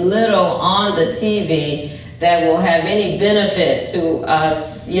very little on the TV that will have any benefit to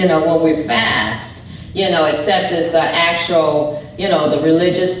us, when we fast, except this actual, the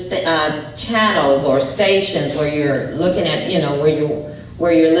religious channels or stations where you're looking at,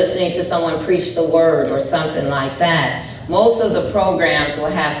 where you're listening to someone preach the word or something like that. Most of the programs will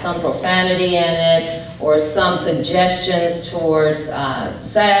have some profanity in it, or some suggestions towards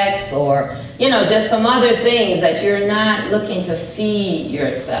sex, or just some other things that you're not looking to feed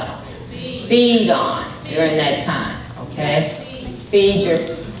yourself. Feed on during that time, okay? Feed your...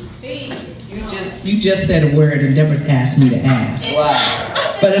 You just said a word and Deborah asked me to ask.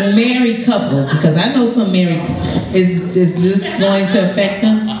 Wow. For the married couples, because I know some married, is this going to affect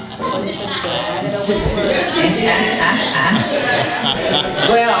them?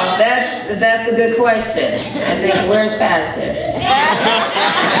 Well, that's a good question. I think, where's Pastor?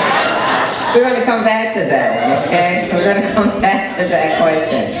 We're going to come back to that one, okay? We're going to come back to that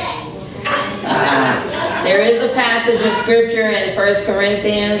question. There is a passage of scripture in 1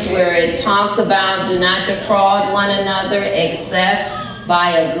 Corinthians where it talks about do not defraud one another except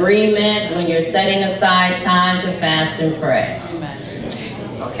by agreement when you're setting aside time to fast and pray.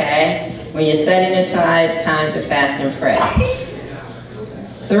 Okay? When you're setting aside time to fast and pray.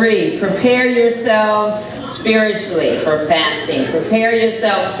 3, prepare yourselves spiritually for fasting. Prepare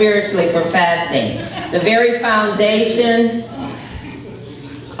yourselves spiritually for fasting. The very foundation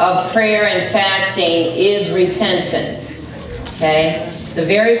of prayer and fasting is repentance. Okay? The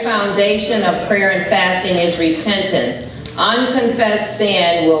very foundation of prayer and fasting is repentance. Unconfessed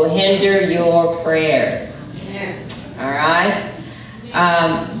sin will hinder your prayers. All right?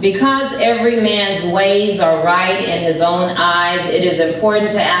 Because every man's ways are right in his own eyes, it is important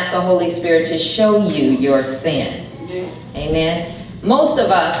to ask the Holy Spirit to show you your sin. Amen? Most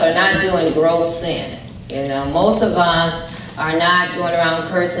of us are not doing gross sin. Most of us are not going around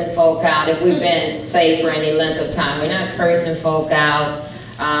cursing folk out. If we've been saved for any length of time, we're not cursing folk out.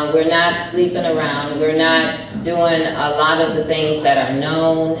 We're not sleeping around. We're not doing a lot of the things that are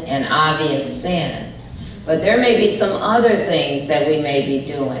known and obvious sins. But there may be some other things that we may be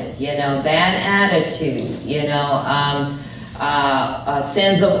doing. Bad attitude,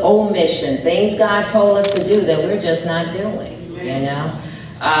 sins of omission, things God told us to do that we're just not doing,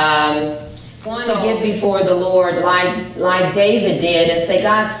 Want to get before the Lord like David did and say,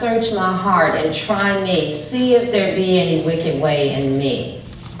 God, search my heart and try me. See if there be any wicked way in me.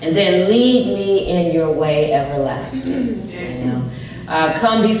 And then lead me in your way everlasting.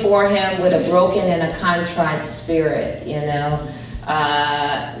 Come before Him with a broken and a contrite spirit,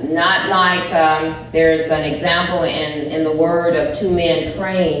 Not like there's an example in the Word of 2 men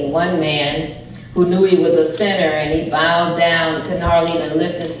praying. One man who knew he was a sinner, and he bowed down, couldn't hardly even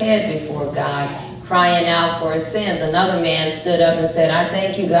lift his head before God, crying out for his sins. Another man stood up and said, I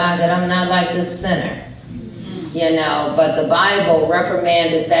thank you, God, that I'm not like this sinner. But the Bible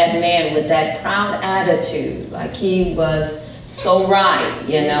reprimanded that man with that proud attitude, like he was so right,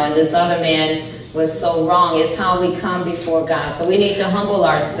 and this other man was so wrong. It's how we come before God. So we need to humble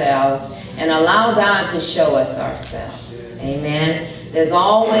ourselves and allow God to show us ourselves. Amen. There's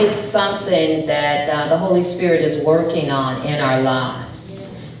always something that the Holy Spirit is working on in our lives.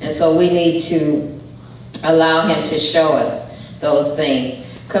 And so we need to allow Him to show us those things.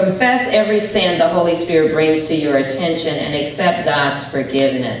 Confess every sin the Holy Spirit brings to your attention and accept God's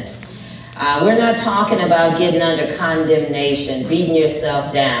forgiveness. We're not talking about getting under condemnation, beating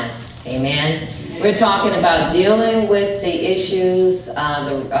yourself down. Amen. We're talking about dealing with the issues,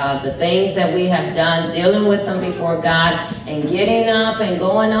 the things that we have done, dealing with them before God, and getting up and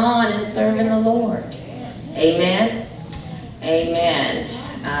going on and serving the Lord. Amen? Amen.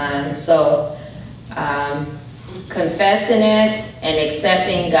 Confessing it and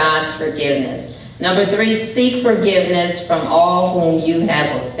accepting God's forgiveness. Number 3, seek forgiveness from all whom you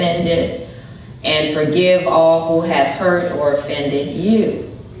have offended, and forgive all who have hurt or offended you.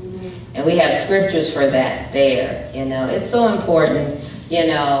 And we have scriptures for that there. You know, it's so important. You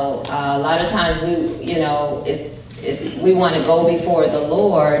know, a lot of times we want to go before the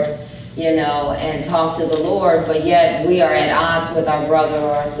Lord, you know, and talk to the Lord, but yet we are at odds with our brother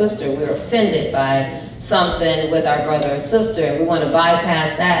or our sister. We're offended by something with our brother or sister, and we want to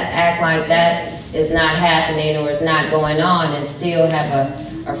bypass that, act like that is not happening or is not going on, and still have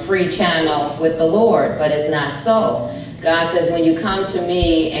a free channel with the Lord, but it's not so. God says, when you come to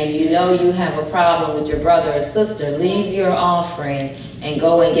me and you know you have a problem with your brother or sister, leave your offering and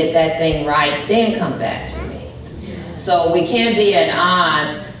go and get that thing right, then come back to me. So we can't be at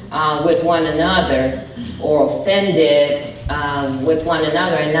odds with one another or offended with one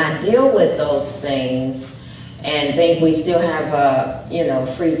another and not deal with those things and think we still have a,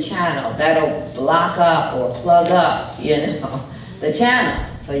 free channel. That'll block up or plug up, the channel.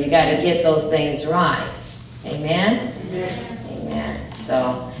 So you got to get those things right. Amen? Amen. Amen.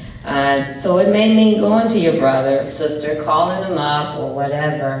 So it may mean going to your brother or sister, calling them up or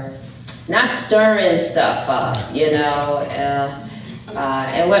whatever, not stirring stuff up, and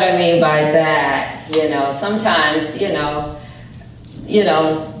what I mean by that, sometimes,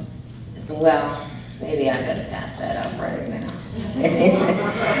 well, maybe I better pass that up right now.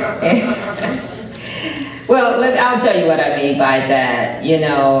 Well, I'll tell you what I mean by that.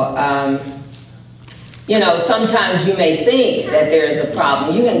 Sometimes you may think that there is a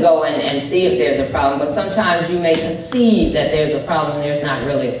problem. You can go and see if there's a problem, but sometimes you may conceive that there's a problem and there's not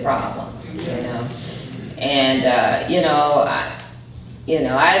really a problem, And, I've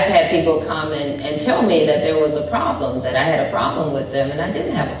had people come and tell me that there was a problem, that I had a problem with them, and I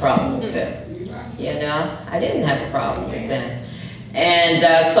didn't have a problem with them. I didn't have a problem with them. And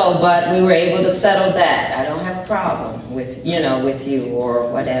but we were able to settle that. I don't have a problem with you or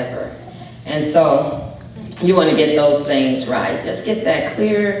whatever. And so you want to get those things right. Just get that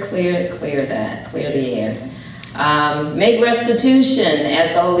clear the air. Make restitution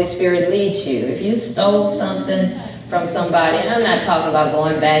as the Holy Spirit leads you. If you stole something from somebody, and I'm not talking about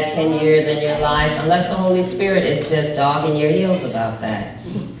going back 10 years in your life, unless the Holy Spirit is just dogging your heels about that.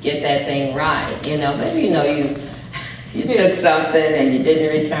 Get that thing right. Maybe you took something and you didn't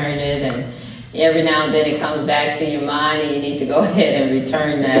return it, and every now and then it comes back to your mind and you need to go ahead and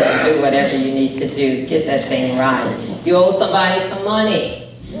return that and do whatever you need to do. Get that thing right. You owe somebody some money.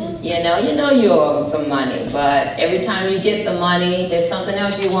 You know you owe them some money, but every time you get the money, there's something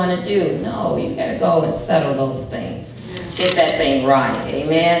else you want to do. No, you got to go and settle those things. Get that thing right.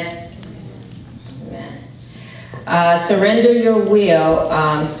 Amen? Amen. Surrender your will.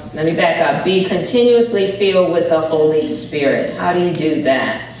 Let me back up. Be continuously filled with the Holy Spirit. How do you do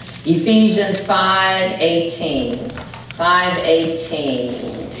that? Ephesians 5:18.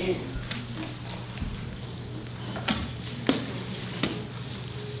 5:18.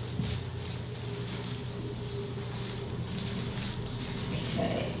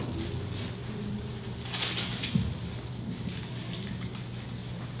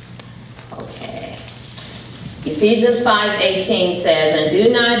 Okay. Ephesians 5:18 says, "And do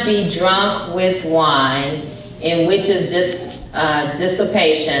not be drunk with wine, in which is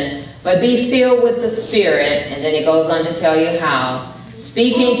dissipation, but be filled with the Spirit," and then it goes on to tell you how,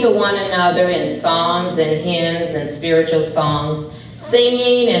 "speaking to one another in psalms and hymns and spiritual songs,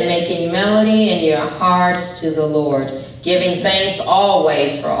 singing and making melody in your hearts to the Lord, giving thanks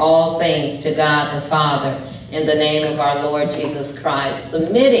always for all things to God the Father, in the name of our Lord Jesus Christ,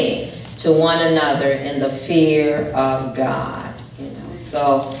 submitting to one another in the fear of God."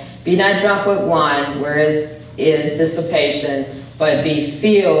 So be not drunk with wine, whereas is dissipation, but be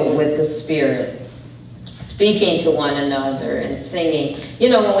filled with the Spirit, speaking to one another and singing.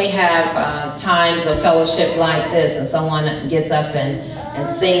 When we have times of fellowship like this and someone gets up and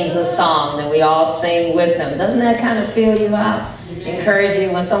sings a song and we all sing with them, doesn't that kind of fill you up? Encourage you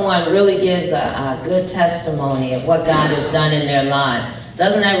when someone really gives a good testimony of what God has done in their life.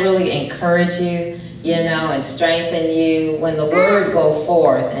 Doesn't that really encourage you, and strengthen you when the word go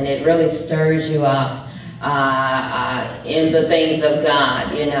forth and it really stirs you up in the things of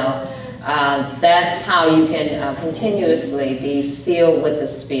God, That's how you can continuously be filled with the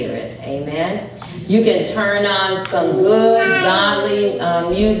Spirit. Amen. You can turn on some good, godly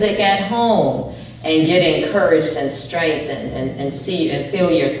music at home and get encouraged and strengthened and see and feel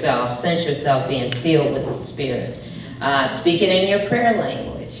yourself, sense yourself being filled with the Spirit. Speaking in your prayer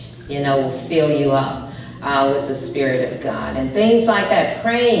language, will fill you up with the Spirit of God. And things like that,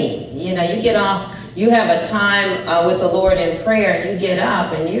 praying, you get off, you have a time with the Lord in prayer, and you get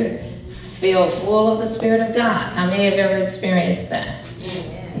up and you feel full of the Spirit of God. How many have ever experienced that?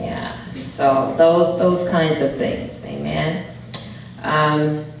 Yeah. So those kinds of things. Amen.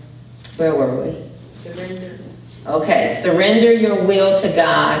 Where were we? Surrender. Okay, surrender your will to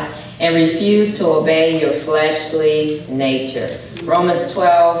God and refuse to obey your fleshly nature. Romans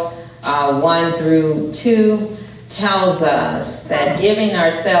 12, 1 through 2 tells us that giving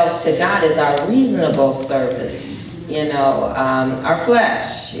ourselves to God is our reasonable service. Our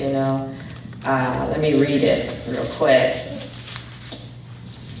flesh, let me read it real quick.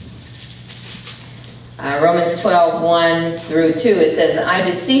 Romans 12, 1 through 2, it says, I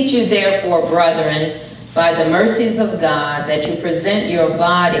beseech you therefore, brethren, by the mercies of God, that you present your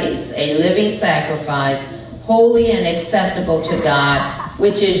bodies a living sacrifice, holy and acceptable to God,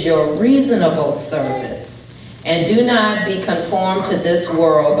 which is your reasonable service. And do not be conformed to this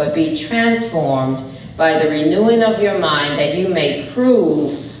world, but be transformed by the renewing of your mind, that you may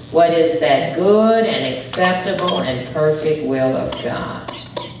prove what is that good and acceptable and perfect will of God.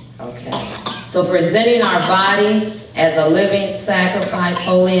 Okay. So presenting our bodies as a living sacrifice,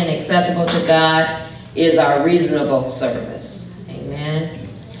 holy and acceptable to God, is our reasonable service. Amen.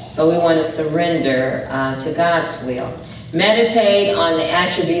 So we want to surrender to God's will. Meditate on the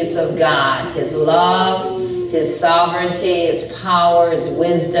attributes of God, His love, His sovereignty, His power, His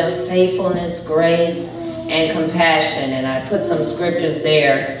wisdom, faithfulness, grace, and compassion. And I put some scriptures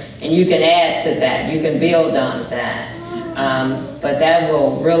there, and you can add to that. You can build on that. But that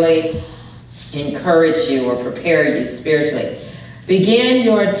will really encourage you or prepare you spiritually. Begin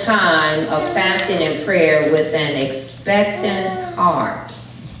your time of fasting and prayer with an expectant heart.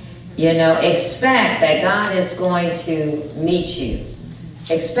 Expect that God is going to meet you.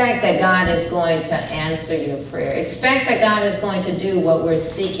 Expect that God is going to answer your prayer. Expect that God is going to do what we're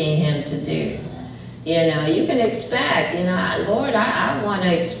seeking Him to do. You can expect, Lord, I want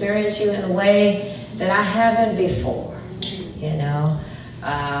to experience you in a way that I haven't before.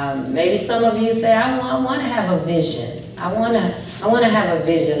 Maybe some of you say, I want to have a vision. I want to have a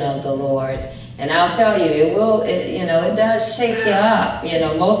vision of the Lord. And I'll tell you, it does shake you up.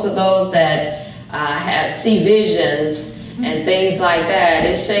 Most of those that see visions and things like that,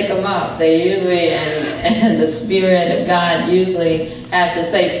 it shake them up. They usually, and the Spirit of God usually have to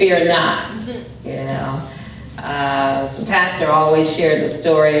say, fear not. So Pastor always shared the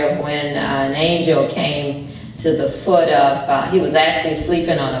story of when an angel came to the foot of, he was actually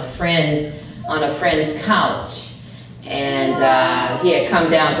sleeping on a friend's couch. And he had come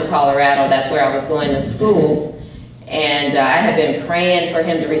down to Colorado. That's where I was going to school. And I had been praying for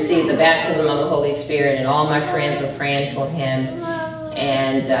him to receive the baptism of the Holy Spirit, and all my friends were praying for him.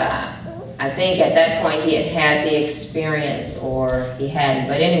 And I think at that point he had the experience, or he hadn't.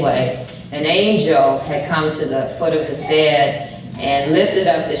 But anyway, an angel had come to the foot of his bed and lifted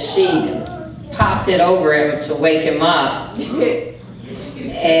up the sheet and popped it over him to wake him up.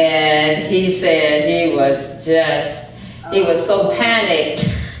 And he said he was so panicked.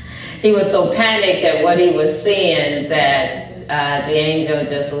 He was so panicked at what he was seeing that the angel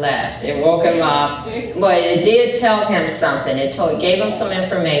just left. It woke him up, but it did tell him something. It gave him some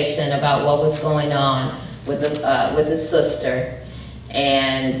information about what was going on with his sister,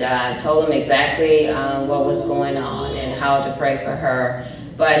 and told him exactly what was going on and how to pray for her.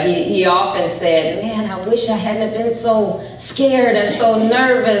 But he often said, man, I wish I hadn't been so scared and so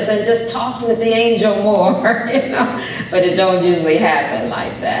nervous and just talked with the angel more, But it don't usually happen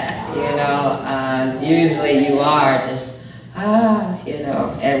like that, Usually you are just,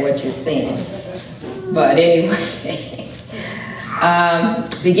 at what you're seeing. But anyway,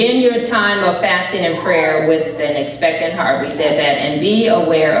 begin your time of fasting and prayer with an expectant heart. We said that, and be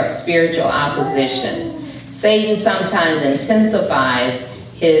aware of spiritual opposition. Satan sometimes intensifies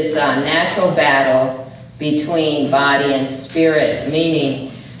his natural battle between body and spirit,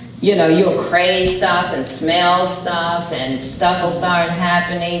 meaning, you'll crave stuff and smell stuff, and stuff will start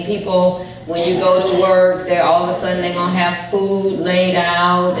happening. People, when you go to work, all of a sudden they're going to have food laid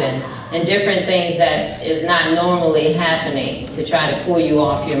out and different things that is not normally happening to try to pull you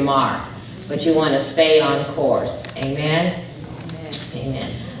off your mark. But you want to stay on course. Amen? Amen.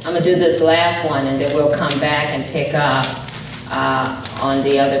 Amen. I'm going to do this last one, and then we'll come back and pick up on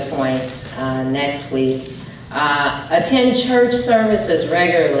the other points next week. Attend church services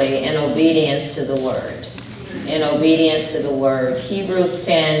regularly in obedience to the Word. In obedience to the Word. Hebrews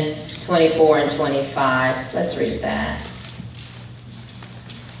 10:12 24 and 25. Let's read that.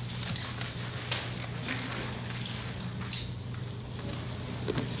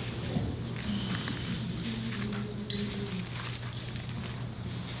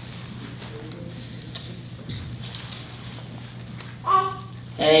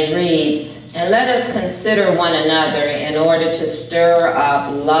 And it reads, "And let us consider one another in order to stir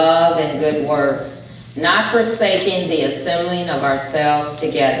up love and good works, not forsaking the assembling of ourselves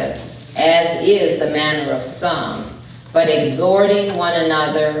together, as is the manner of some, but exhorting one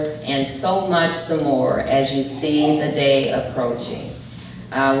another, and so much the more as you see the day approaching."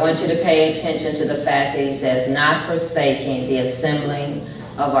 I want you to pay attention to the fact that he says, not forsaking the assembling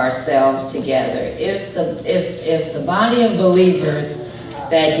of ourselves together. If the body of believers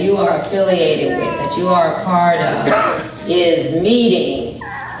that you are affiliated with, that you are a part of, is meeting,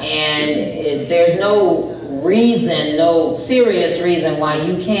 and there's no reason, no serious reason why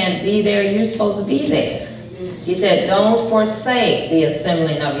you can't be there, you're supposed to be there. He said, don't forsake the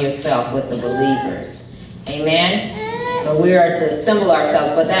assembling of yourself with the believers. Amen? So we are to assemble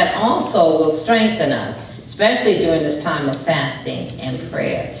ourselves, but that also will strengthen us, especially during this time of fasting and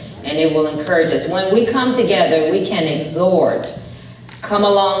prayer. And it will encourage us. When we come together, we can exhort, come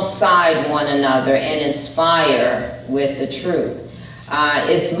alongside one another, and inspire with the truth.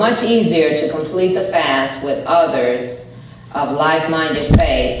 It's much easier to complete the fast with others of like-minded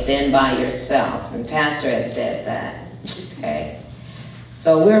faith than by yourself. And Pastor has said that. Okay.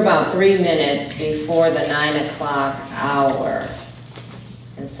 So we're about 3 minutes before the 9 o'clock hour.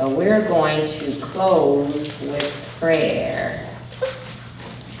 And so we're going to close with prayer.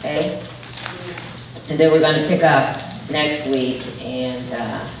 Okay? And then we're going to pick up next week, and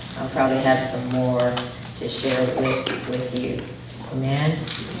I'll probably have some more to share with you. Amen?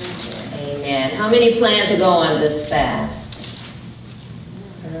 Amen. How many plan to go on this fast?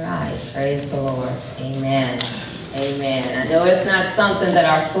 All right. Praise the Lord. Amen. Amen. I know it's not something that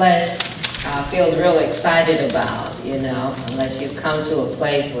our flesh feels real excited about, unless you've come to a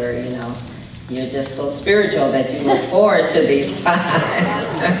place where, you're just so spiritual that you look forward to these times.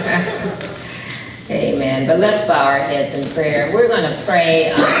 Amen. But let's bow our heads in prayer. We're going to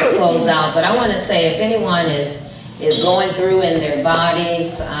pray to close out, but I want to say if anyone is going through in their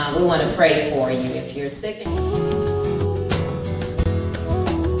bodies, we want to pray for you. If you're sick